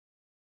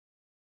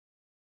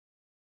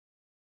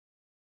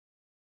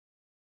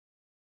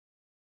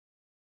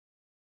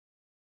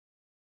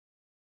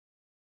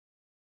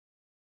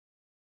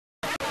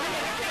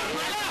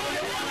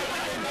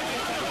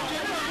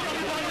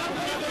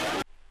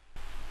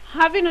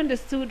Having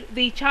understood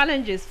the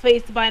challenges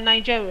faced by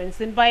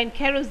Nigerians in buying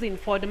kerosene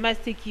for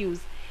domestic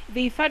use,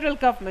 the federal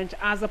government,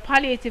 as a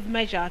palliative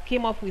measure,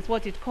 came up with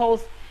what it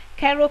calls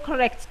Kero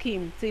Correct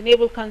scheme to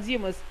enable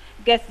consumers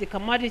get the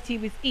commodity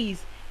with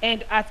ease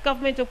and at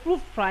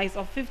government-approved price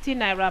of 50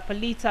 naira per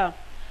litre.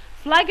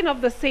 Flagging of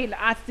the sale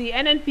at the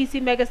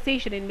NNPC mega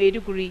station in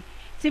Maiduguri,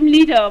 team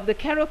leader of the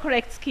Kero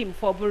Correct scheme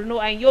for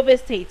Borno and Yobe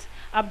State,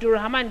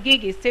 Abdurrahman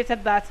Gege,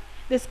 stated that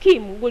the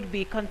scheme would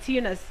be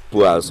continuous.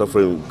 We are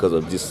suffering because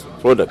of this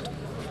product,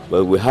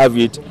 but we have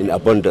it in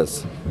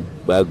abundance.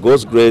 By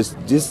God's grace,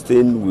 this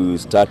thing we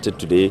started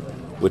today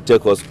will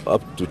take us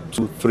up to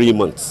 2-3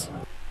 months.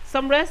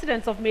 Some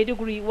residents of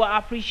Maiduguri were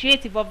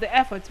appreciative of the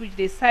efforts which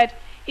they said,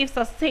 if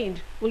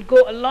sustained, will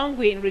go a long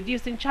way in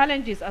reducing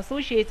challenges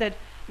associated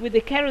with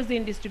the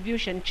kerosene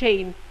distribution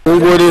chain. We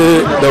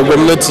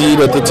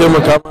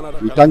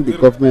thank the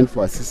government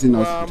for assisting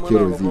us with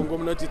kerosene.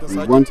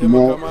 We want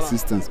more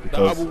assistance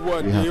because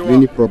we have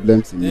many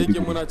problems in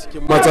Maiduguri.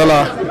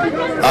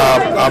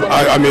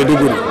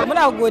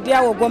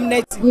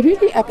 We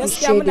really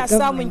appreciate the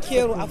government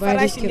for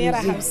providing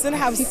kerosene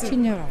 50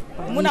 naira.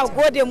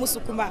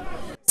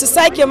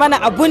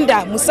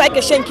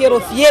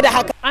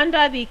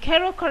 Under the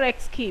Kero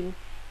Correct scheme,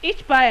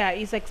 each buyer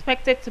is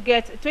expected to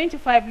get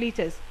 25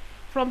 litres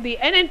from the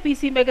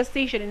NNPC mega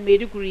station in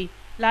Maiduguri.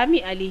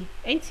 Lami Ali,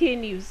 NTA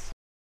News.